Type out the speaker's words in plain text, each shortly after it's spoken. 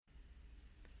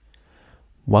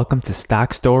Welcome to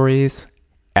Stock Stories,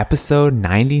 episode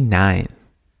 99.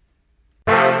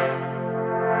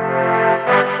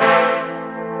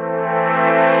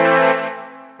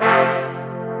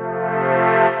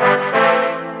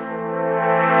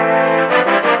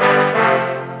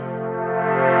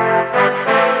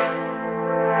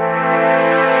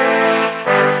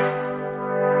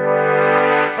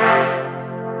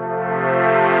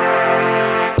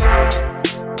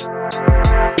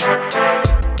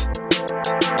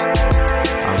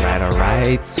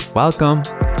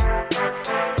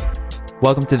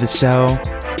 Welcome to the show.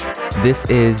 This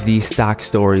is the Stock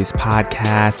Stories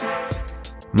podcast.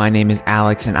 My name is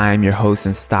Alex and I am your host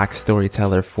and stock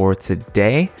storyteller for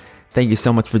today. Thank you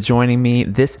so much for joining me.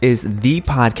 This is the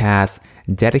podcast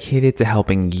dedicated to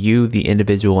helping you, the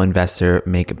individual investor,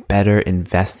 make better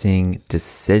investing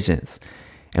decisions.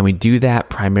 And we do that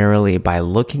primarily by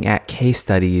looking at case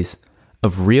studies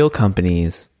of real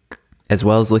companies, as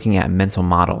well as looking at mental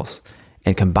models.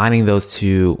 And combining those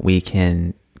two, we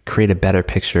can create a better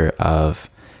picture of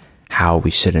how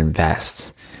we should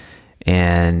invest.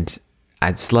 And I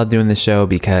just love doing the show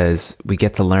because we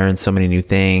get to learn so many new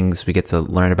things. We get to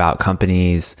learn about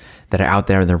companies that are out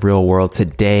there in the real world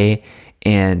today.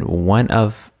 And one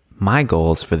of my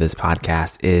goals for this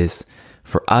podcast is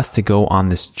for us to go on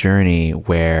this journey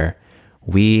where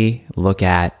we look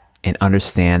at and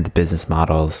understand the business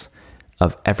models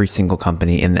of every single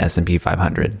company in the S&P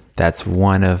 500. That's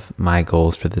one of my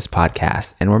goals for this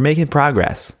podcast. And we're making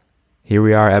progress. Here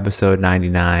we are, episode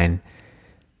 99,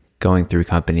 going through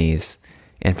companies.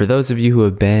 And for those of you who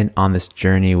have been on this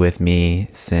journey with me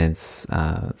since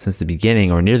the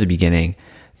beginning or near the beginning,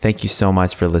 thank you so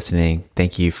much for listening.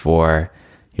 Thank you for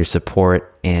your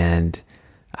support. And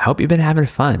I hope you've been having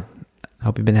fun.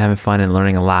 And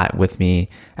learning a lot with me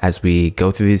as we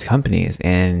go through these companies.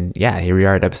 And yeah, here we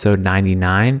are at episode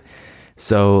 99.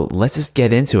 So let's just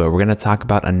get into it. We're going to talk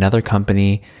about another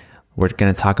company. We're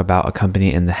going to talk about a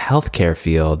company in the healthcare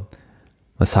field.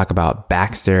 Let's talk about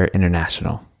Baxter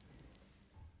International.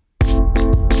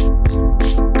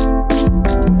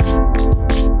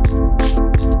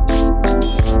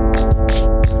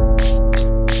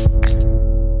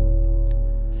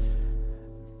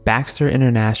 Baxter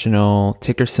International,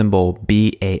 ticker symbol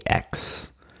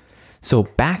BAX. So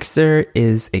Baxter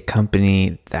is a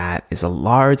company that is a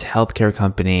large healthcare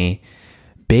company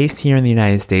based here in the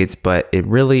United States, but it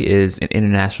really is an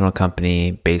international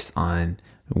company based on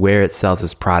where it sells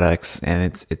its products, and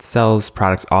it sells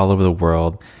products all over the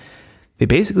world. They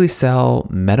basically sell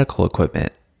medical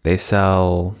equipment. They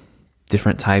sell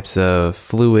different types of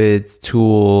fluids,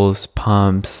 tools,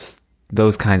 pumps,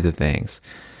 those kinds of things.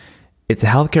 It's a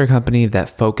healthcare company that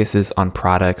focuses on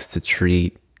products to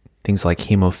treat things like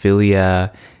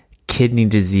hemophilia, kidney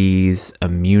disease,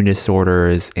 immune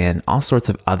disorders, and all sorts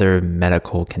of other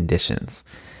medical conditions.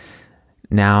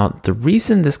 Now, the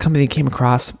reason this company came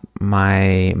across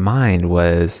my mind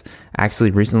was I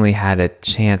actually recently had a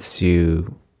chance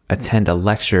to attend a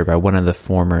lecture by one of the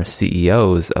former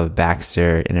CEOs of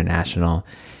Baxter International.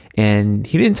 And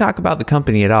he didn't talk about the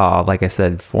company at all. Like I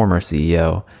said, former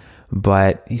CEO.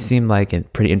 But he seemed like a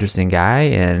pretty interesting guy,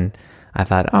 and I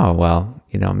thought, oh, well,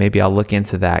 maybe I'll look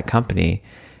into that company.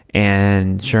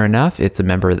 And sure enough, it's a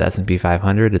member of the S&P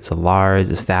 500. It's a large,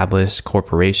 established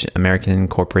corporation, American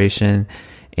corporation,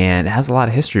 and it has a lot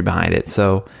of history behind it.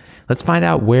 So let's find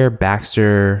out where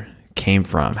Baxter came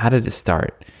from. How did it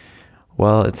start?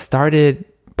 Well, it started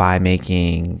by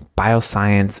making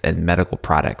bioscience and medical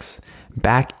products.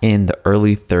 Back in the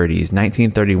early 30s,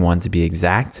 1931 to be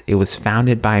exact, it was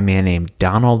founded by a man named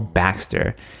Donald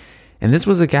Baxter. And this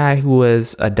was a guy who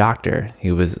was a doctor.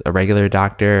 He was a regular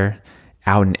doctor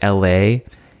out in LA,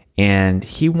 and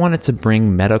he wanted to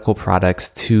bring medical products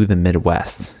to the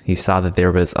Midwest. He saw that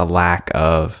there was a lack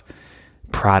of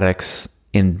products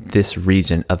in this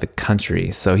region of the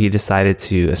country. So he decided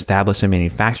to establish a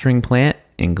manufacturing plant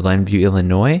in Glenview,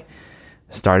 Illinois,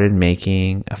 started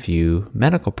making a few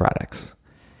medical products.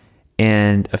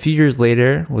 And a few years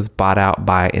later was bought out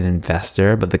by an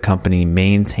investor, but the company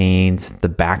maintained the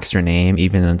Baxter name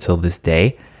even until this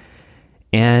day.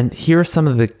 And here are some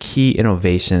of the key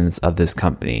innovations of this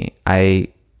company. I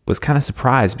was kind of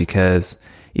surprised because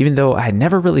even though I had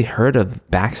never really heard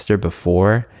of Baxter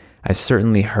before, I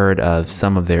certainly heard of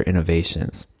some of their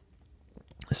innovations.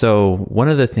 So one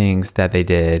of the things that they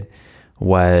did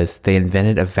was they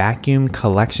invented a vacuum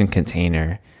collection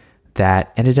container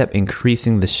that ended up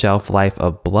increasing the shelf life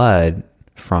of blood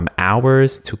from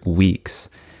hours to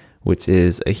weeks, which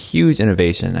is a huge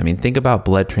innovation. I mean, think about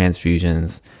blood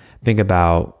transfusions. Think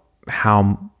about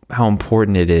how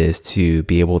important it is to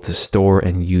be able to store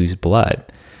and use blood.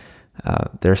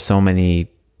 There's so many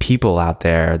people out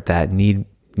there that need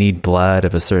blood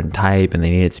of a certain type, and they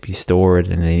need it to be stored,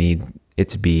 and they need it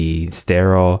to be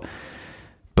sterile.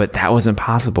 But that wasn't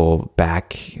possible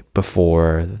back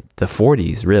before the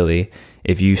 40s, really.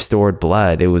 If you stored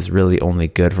blood, it was really only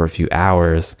good for a few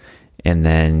hours, and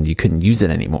then you couldn't use it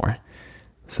anymore.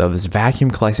 So this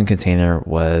vacuum collection container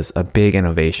was a big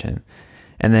innovation.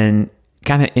 And then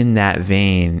kind of in that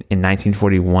vein, in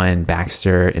 1941,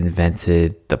 Baxter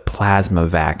invented the plasma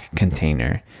vac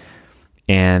container.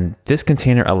 And this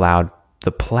container allowed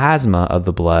the plasma of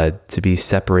the blood to be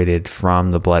separated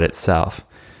from the blood itself.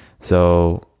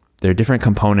 So there are different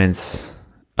components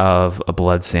of a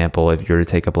blood sample if you were to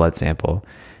take a blood sample,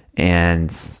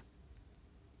 and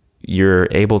you're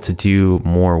able to do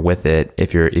more with it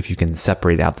if you can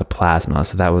separate out the plasma.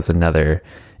 So that was another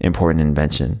important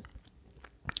invention.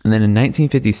 And then in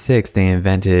 1956, they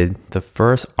invented the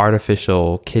first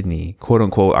artificial kidney, quote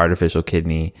unquote artificial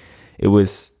kidney. It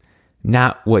was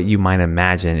not what you might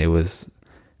imagine. It was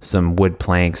some wood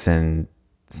planks and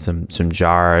some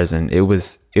jars, and it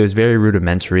was very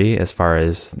rudimentary as far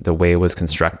as the way it was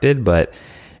constructed, but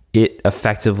it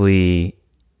effectively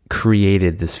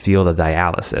created this field of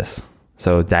dialysis.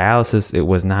 So dialysis, it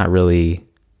was not really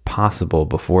possible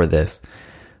before this,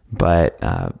 but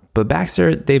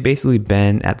Baxter, they've basically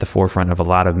been at the forefront of a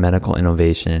lot of medical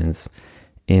innovations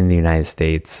in the United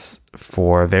States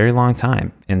for a very long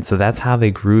time. And so that's how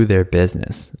they grew their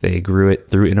business. They grew it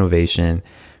through innovation,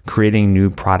 creating new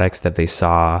products that they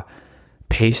saw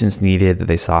patients needed, that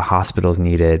they saw hospitals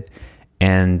needed,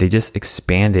 and they just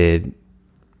expanded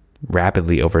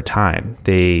rapidly over time.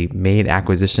 They made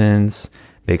acquisitions,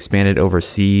 they expanded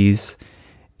overseas,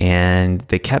 and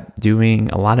they kept doing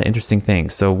a lot of interesting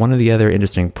things. So one of the other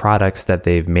interesting products that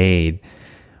they've made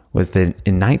was that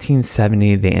in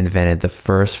 1970, they invented the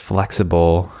first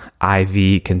flexible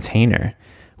IV container,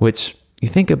 which you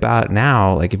think about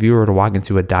now, like if you were to walk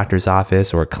into a doctor's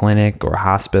office or a clinic or a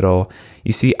hospital,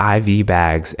 you see IV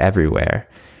bags everywhere.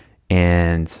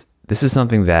 And this is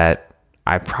something that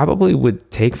I probably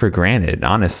would take for granted.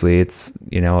 Honestly, it's,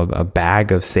 a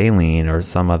bag of saline or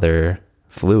some other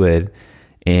fluid.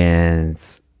 And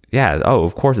yeah,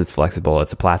 of course it's flexible.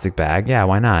 It's a plastic bag. Yeah,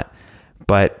 why not?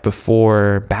 But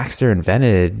before Baxter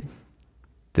invented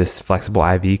this flexible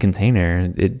IV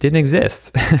container, it didn't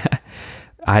exist.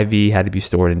 IV had to be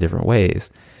stored in different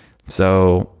ways.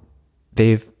 So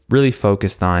they've really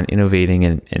focused on innovating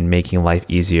and making life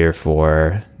easier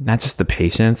for not just the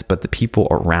patients, but the people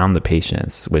around the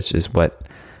patients, which is what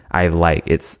I like.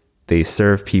 They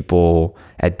serve people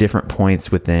at different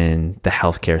points within the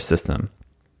healthcare system.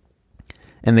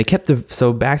 And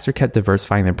Baxter kept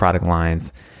diversifying their product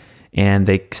lines, and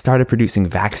they started producing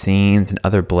vaccines and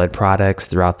other blood products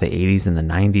throughout the 80s and the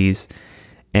 90s.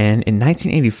 And in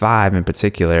 1985 in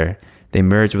particular, they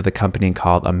merged with a company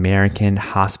called American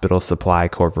Hospital Supply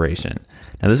Corporation.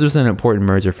 Now, this was an important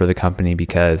merger for the company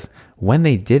because when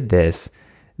they did this,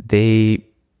 they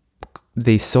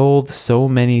sold so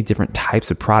many different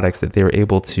types of products that they were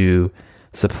able to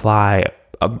supply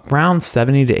around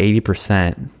 70 to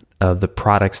 80% of the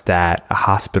products that a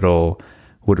hospital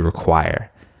would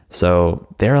require. So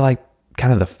they're like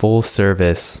kind of the full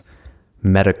service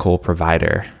medical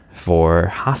provider for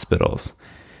hospitals.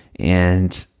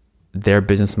 And their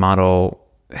business model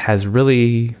has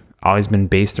really always been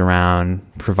based around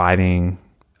providing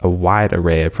a wide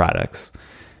array of products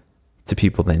to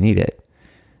people that need it.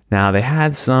 Now, they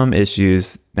had some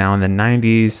issues. Now, in the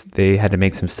 90s, they had to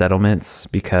make some settlements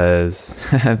because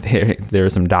there were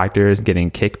some doctors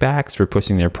getting kickbacks for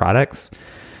pushing their products.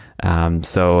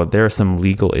 So there are some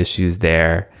legal issues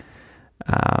there,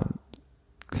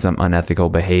 some unethical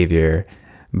behavior.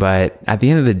 But at the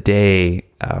end of the day,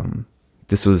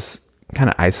 this was kind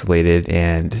of isolated,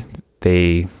 and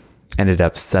they ended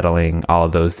up settling all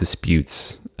of those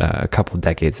disputes a couple of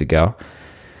decades ago.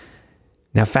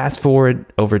 Now, fast forward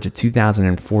over to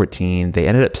 2014, they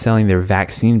ended up selling their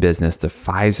vaccine business to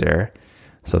Pfizer,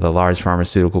 so the large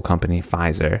pharmaceutical company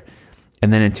Pfizer.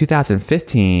 And then in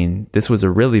 2015, this was a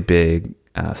really big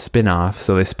spin-off.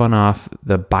 So they spun off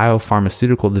the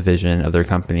biopharmaceutical division of their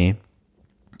company,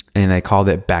 and they called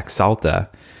it Baxalta.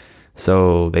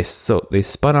 So they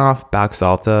spun off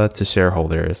Baxalta to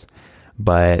shareholders,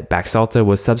 but Baxalta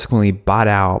was subsequently bought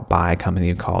out by a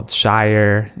company called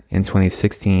Shire in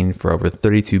 2016 for over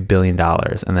 $32 billion.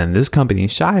 And then this company,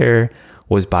 Shire,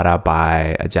 was bought out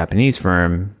by a Japanese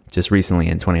firm just recently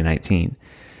in 2019.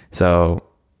 So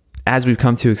as we've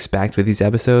come to expect with these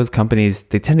episodes, companies,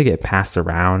 they tend to get passed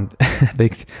around.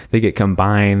 they get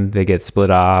combined, they get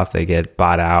split off, they get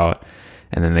bought out,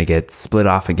 and then they get split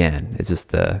off again. It's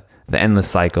just the the endless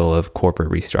cycle of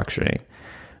corporate restructuring.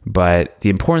 But the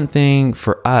important thing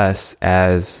for us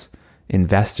as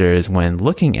investors when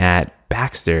looking at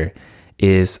Baxter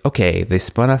is, okay, they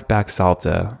spun off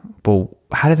Baxalta, but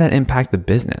how did that impact the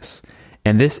business?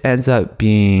 And this ends up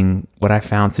being what I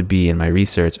found to be in my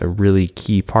research a really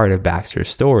key part of Baxter's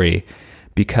story,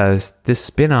 because this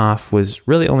spinoff was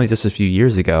really only just a few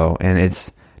years ago, and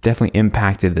it's definitely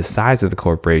impacted the size of the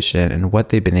corporation and what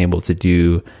they've been able to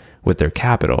do with their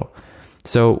capital.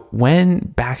 So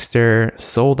when Baxter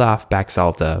sold off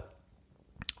Baxalta,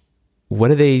 what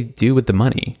do they do with the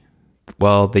money?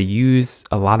 Well, they used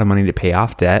a lot of money to pay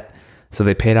off debt. So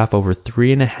they paid off over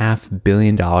 $3.5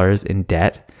 billion in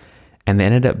debt, and they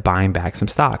ended up buying back some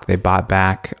stock. They bought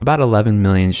back about 11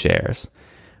 million shares,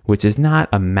 which is not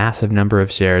a massive number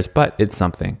of shares, but it's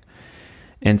something.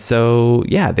 And so,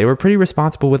 yeah, they were pretty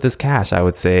responsible with this cash, I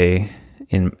would say,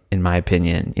 in my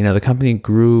opinion. You know, the company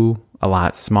grew a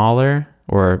lot smaller,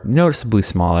 or noticeably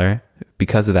smaller,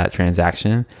 because of that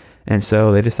transaction. And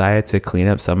so they decided to clean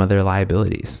up some of their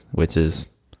liabilities, which is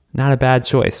not a bad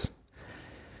choice.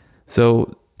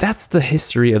 So that's the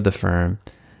history of the firm.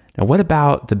 Now, what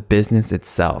about the business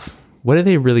itself? What do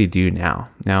they really do now?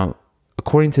 Now,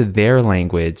 according to their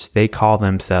language, they call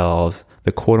themselves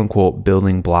the quote unquote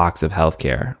building blocks of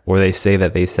healthcare, or they say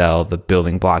that they sell the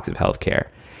building blocks of healthcare.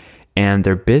 And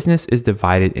their business is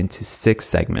divided into 6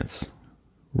 segments: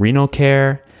 renal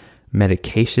care,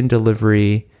 medication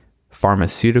delivery,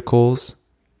 pharmaceuticals,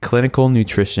 clinical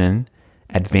nutrition,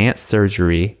 advanced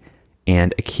surgery,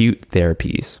 and acute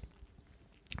therapies.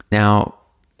 Now,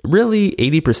 really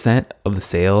 80% of the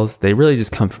sales, they really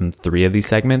just come from 3 of these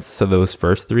segments. So those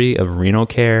first 3 of renal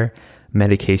care,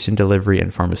 medication delivery,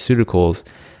 and pharmaceuticals,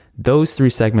 those 3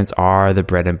 segments are the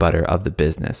bread and butter of the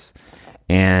business.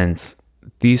 And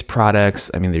these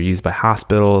products, I mean, they're used by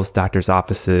hospitals, doctors'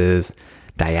 offices,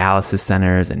 dialysis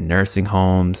centers, and nursing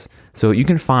homes. So you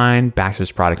can find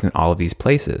Baxter's products in all of these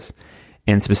places.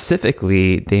 And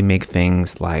specifically, they make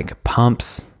things like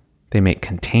pumps. They make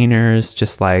containers,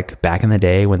 just like back in the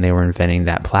day when they were inventing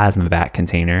that plasma vat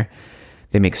container.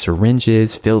 They make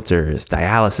syringes, filters,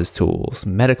 dialysis tools,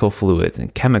 medical fluids,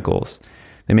 and chemicals.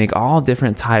 They make all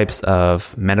different types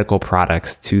of medical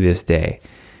products to this day.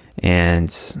 And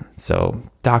so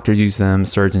doctors use them,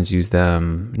 surgeons use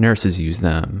them, nurses use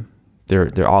them.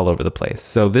 They're all over the place.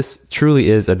 So this truly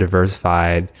is a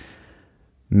diversified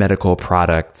medical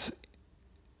product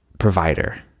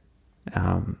provider.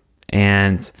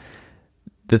 And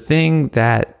the thing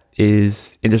that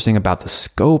is interesting about the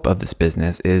scope of this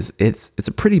business is it's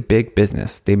a pretty big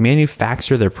business. They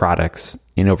manufacture their products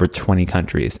in over 20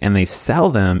 countries, and they sell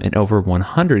them in over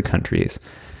 100 countries.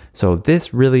 So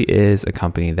this really is a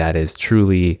company that is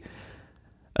truly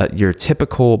your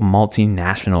typical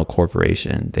multinational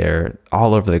corporation. They're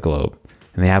all over the globe,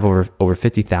 and they have over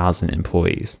 50,000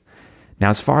 employees. Now,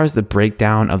 as far as the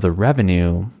breakdown of the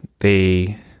revenue,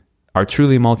 they are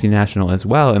truly multinational as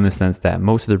well, in the sense that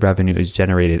most of the revenue is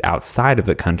generated outside of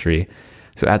the country.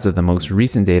 So as of the most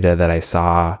recent data that I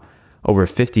saw, over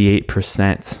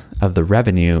 58% of the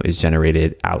revenue is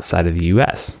generated outside of the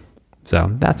US.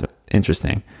 So that's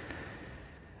interesting.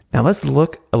 Now let's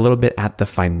look a little bit at the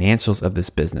financials of this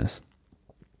business.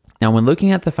 Now, when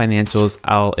looking at the financials,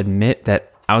 I'll admit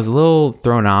that I was a little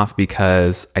thrown off,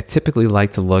 because I typically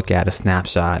like to look at a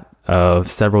snapshot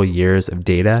of several years of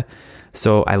data.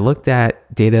 So I looked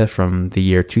at data from the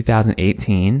year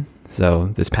 2018, so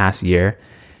this past year,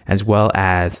 as well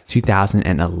as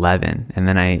 2011. And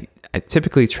then I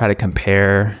typically try to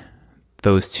compare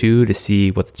those two to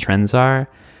see what the trends are.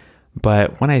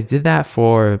 But when I did that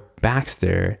for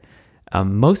Baxter,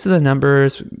 most of the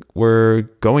numbers were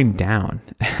going down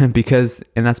and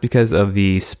that's because of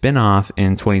the spinoff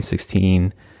in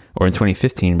 2016, or in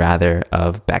 2015 rather,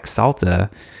 of Baxalta.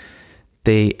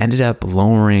 They ended up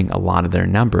lowering a lot of their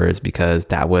numbers because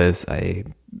that was a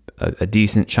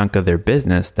decent chunk of their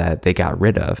business that they got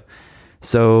rid of.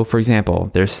 So, for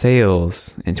example, their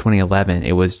sales in 2011,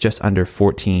 it was just under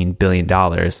 $14 billion.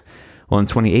 Well, in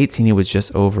 2018, it was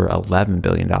just over $11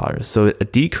 billion. So a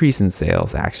decrease in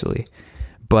sales, actually.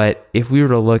 But if we were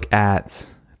to look at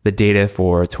the data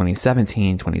for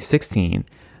 2017, 2016,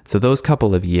 so those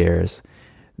couple of years,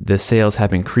 the sales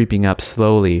have been creeping up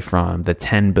slowly from the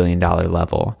 $10 billion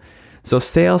level. So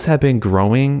sales have been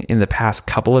growing in the past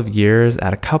couple of years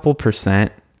at a couple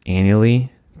percent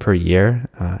annually per year.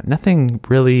 Nothing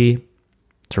really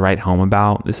to write home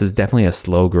about. This is definitely a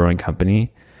slow growing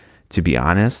company, to be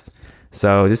honest.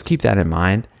 So just keep that in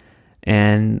mind.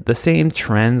 And the same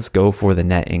trends go for the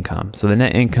net income. So the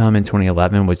net income in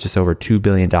 2011 was just over $2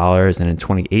 billion. And in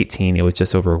 2018, it was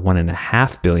just over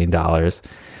 $1.5 billion.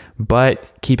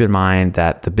 But keep in mind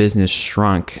that the business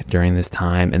shrunk during this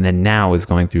time and then now is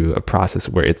going through a process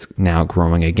where it's now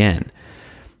growing again.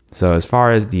 So as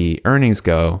far as the earnings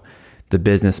go, the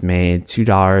business made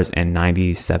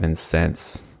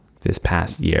 $2.97 this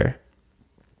past year.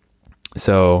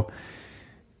 So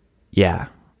yeah,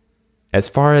 as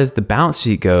far as the balance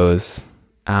sheet goes,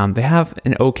 they have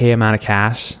an okay amount of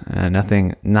cash,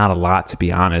 not a lot to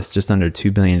be honest, just under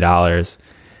 $2 billion.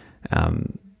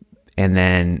 And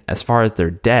then as far as their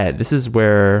debt, this is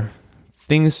where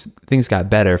things got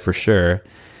better for sure.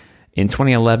 In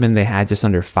 2011, they had just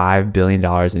under $5 billion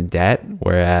in debt,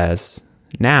 whereas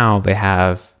now they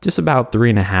have just about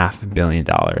 $3.5 billion.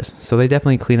 So they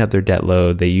definitely clean up their debt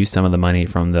load. They use some of the money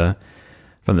from the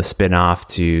spinoff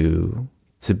to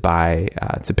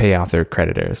pay off their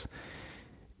creditors.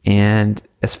 And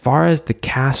as far as the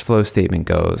cash flow statement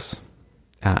goes,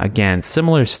 again,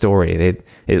 similar story.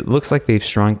 It looks like they've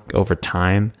shrunk over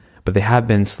time, but they have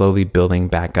been slowly building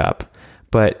back up.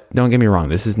 But don't get me wrong,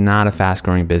 this is not a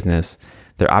fast-growing business.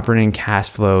 Their operating cash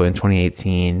flow in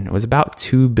 2018 was about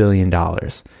 $2 billion.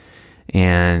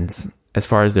 And as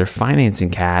far as their financing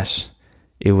cash,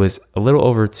 it was a little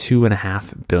over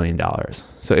 $2.5 billion.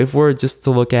 So if we're just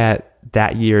to look at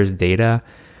that year's data,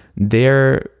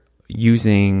 they're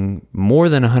using more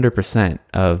than 100%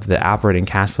 of the operating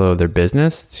cash flow of their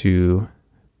business to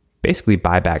basically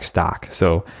buy back stock.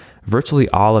 So virtually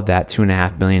all of that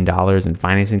 $2.5 billion in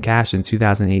financing cash in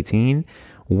 2018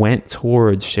 went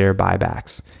towards share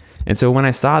buybacks. And so when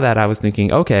I saw that, I was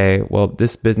thinking, okay, well,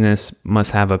 this business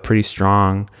must have a pretty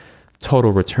strong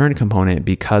total return component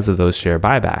because of those share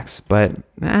buybacks. But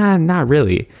not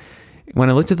really. When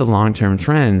I looked at the long-term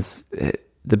trends,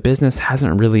 the business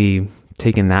hasn't really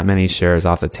taken that many shares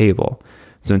off the table.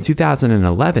 So in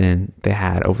 2011, they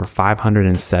had over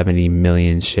 570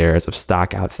 million shares of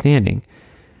stock outstanding.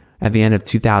 At the end of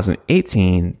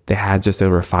 2018, they had just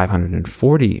over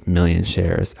 540 million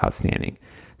shares outstanding.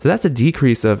 So that's a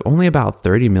decrease of only about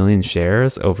 30 million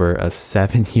shares over a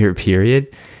 7-year period,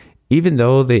 even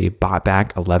though they bought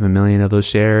back 11 million of those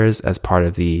shares as part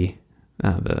of the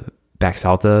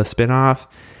Baxalta spinoff.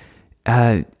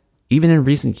 Even in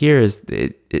recent years,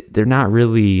 they're not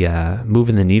really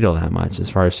moving the needle that much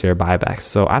as far as share buybacks.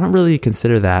 So I don't really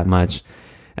consider that much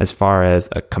as far as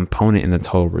a component in the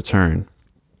total return.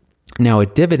 Now,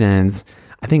 with dividends,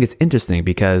 I think it's interesting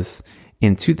because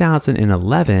in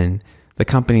 2011, the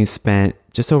company spent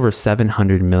just over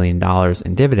 $700 million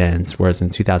in dividends, whereas in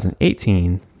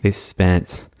 2018, they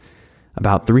spent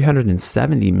about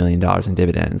 $370 million in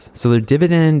dividends. So their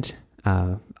dividend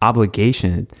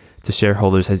obligation to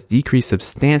shareholders has decreased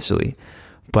substantially.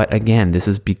 But again, this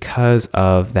is because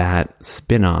of that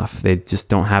spinoff. They just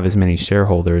don't have as many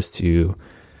shareholders to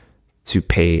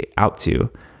pay out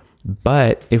to.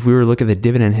 But if we were to look at the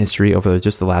dividend history over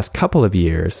just the last couple of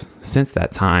years since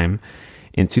that time,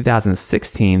 in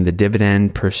 2016, the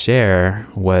dividend per share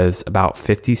was about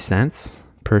 50 cents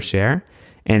per share.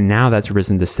 And now that's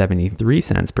risen to 73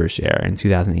 cents per share in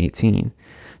 2018.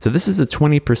 So this is a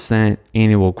 20%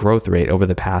 annual growth rate over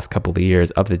the past couple of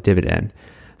years of the dividend.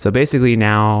 So basically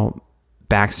now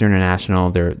Baxter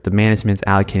International, the management's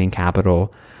allocating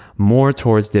capital more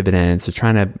towards dividends. So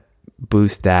trying to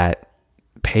boost that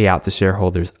payout to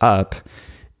shareholders up,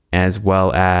 as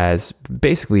well as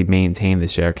basically maintain the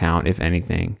share count, if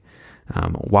anything,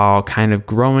 while kind of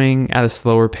growing at a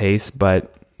slower pace,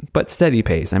 but steady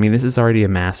pace. I mean, this is already a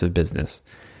massive business.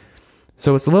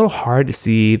 So it's a little hard to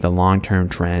see the long-term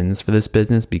trends for this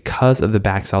business because of the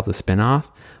Baxalta spinoff,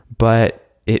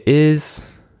 but it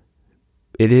is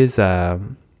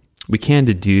we can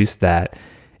deduce that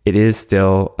it is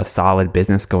still a solid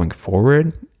business going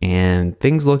forward, and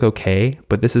things look okay,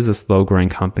 but this is a slow-growing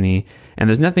company, and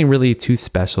there's nothing really too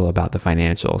special about the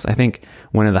financials. I think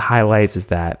one of the highlights is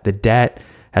that the debt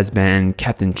has been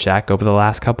kept in check over the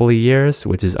last couple of years,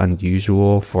 which is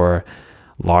unusual for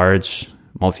large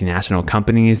multinational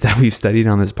companies that we've studied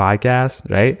on this podcast,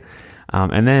 right?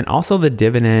 And then also the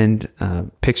dividend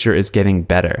picture is getting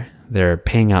better. They're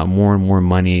paying out more and more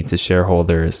money to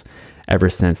shareholders ever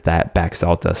since that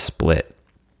Baxalta split.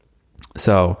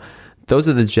 So those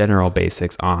are the general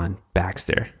basics on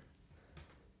Baxter.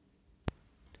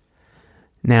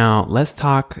 Now, let's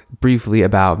talk briefly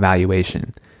about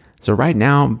valuation. So right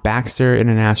now, Baxter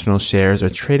International shares are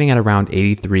trading at around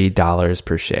 $83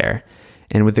 per share.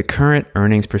 And with the current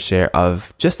earnings per share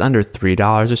of just under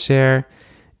 $3 a share,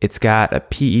 it's got a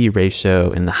PE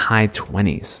ratio in the high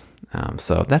 20s.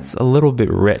 So that's a little bit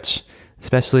rich,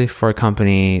 especially for a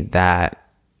company that,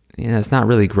 it's not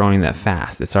really growing that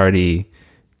fast. It's already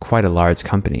quite a large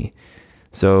company.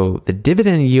 So the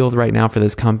dividend yield right now for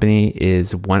this company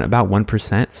is about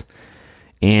 1%.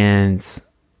 And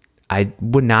I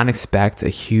would not expect a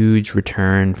huge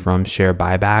return from share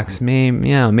buybacks,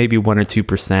 maybe 1 or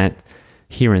 2%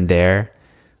 here and there.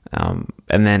 And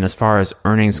then as far as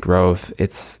earnings growth,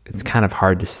 it's kind of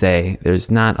hard to say.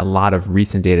 There's not a lot of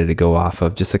recent data to go off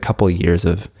of, just a couple of years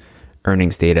of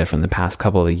earnings data from the past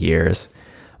couple of years.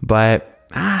 But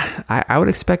I would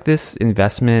expect this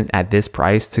investment at this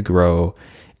price to grow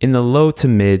in the low to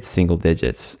mid single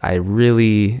digits. I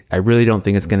really don't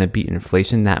think it's going to beat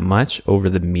inflation that much over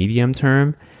the medium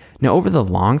term. Now, over the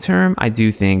long term, I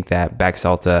do think that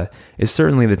Baxalta is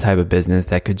certainly the type of business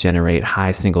that could generate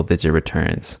high single digit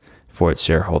returns for its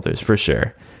shareholders, for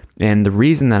sure. And the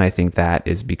reason that I think that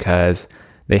is because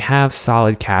they have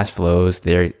solid cash flows.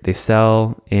 They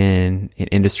sell in an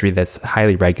industry that's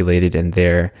highly regulated, and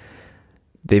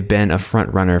they've been a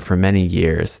front runner for many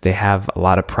years. They have a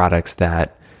lot of products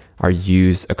that are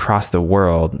used across the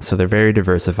world. So they're very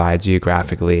diversified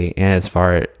geographically, and as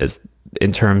far as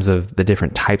in terms of the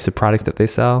different types of products that they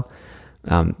sell,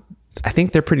 I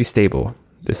think they're pretty stable.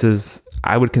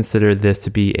 I would consider this to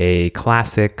be a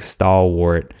classic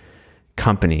stalwart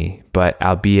company, but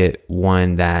albeit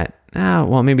one that,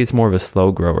 maybe it's more of a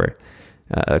slow grower,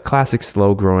 a classic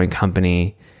slow growing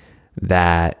company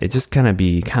that it's just going to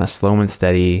be kind of slow and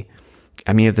steady.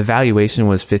 I mean, if the valuation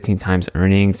was 15 times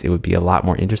earnings, it would be a lot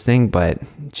more interesting, but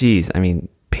geez, I mean,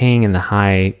 paying in the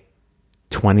high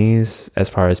 20s as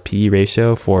far as PE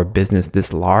ratio for a business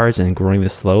this large and growing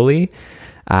this slowly,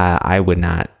 I would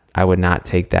not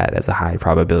take that as a high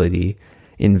probability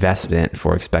investment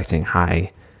for expecting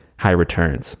high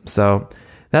returns. So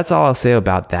that's all I'll say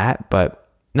about that. But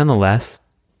nonetheless,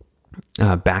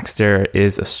 Baxter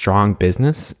is a strong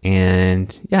business,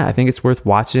 and I think it's worth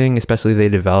watching, especially if they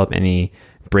develop any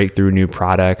breakthrough new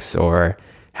products or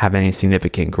have any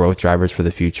significant growth drivers for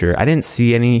the future. I didn't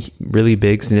see any really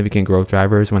big significant growth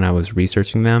drivers when I was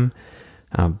researching them,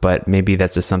 but maybe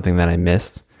that's just something that I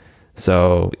missed.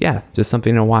 So just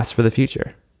something to watch for the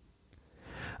future.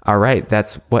 All right,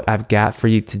 that's what I've got for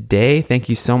you today. Thank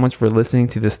you so much for listening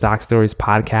to the Stock Stories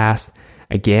podcast.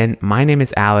 Again, my name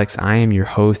is Alex. I am your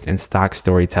host and stock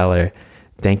storyteller.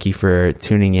 Thank you for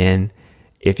tuning in.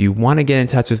 If you want to get in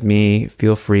touch with me,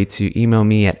 feel free to email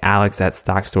me at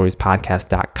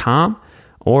alex@stockstoriespodcast.com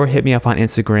or hit me up on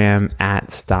Instagram at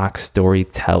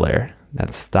stockstoryteller.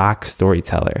 That's stock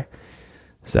storyteller.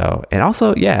 So, and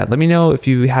also, let me know if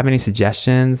you have any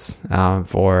suggestions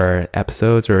for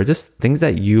episodes or just things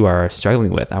that you are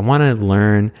struggling with. I want to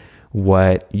learn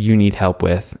what you need help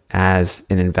with as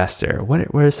an investor.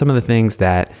 What are some of the things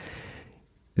that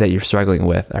you're struggling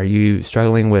with? Are you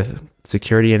struggling with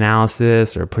security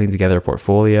analysis or putting together a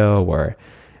portfolio? Or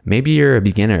maybe you're a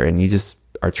beginner and you just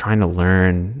are trying to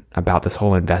learn about this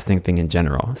whole investing thing in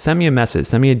general. Send me a message,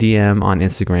 send me a DM on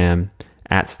Instagram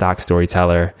at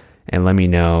stockstoryteller, and let me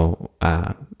know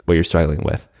what you're struggling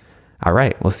with. All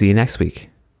right, we'll see you next week.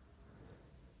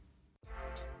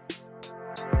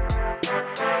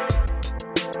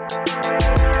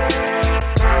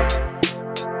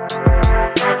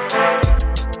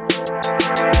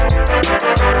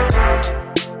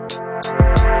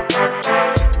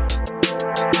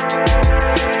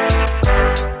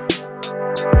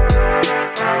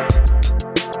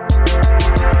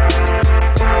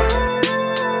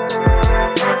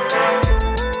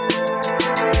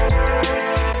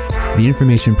 The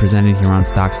information presented here on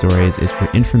Stock Stories is for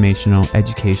informational,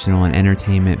 educational, and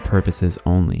entertainment purposes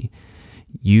only.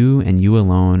 You and you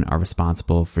alone are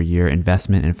responsible for your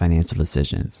investment and financial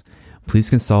decisions. Please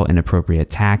consult an appropriate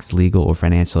tax, legal, or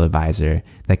financial advisor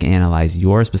that can analyze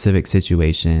your specific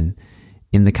situation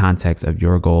in the context of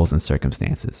your goals and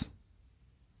circumstances.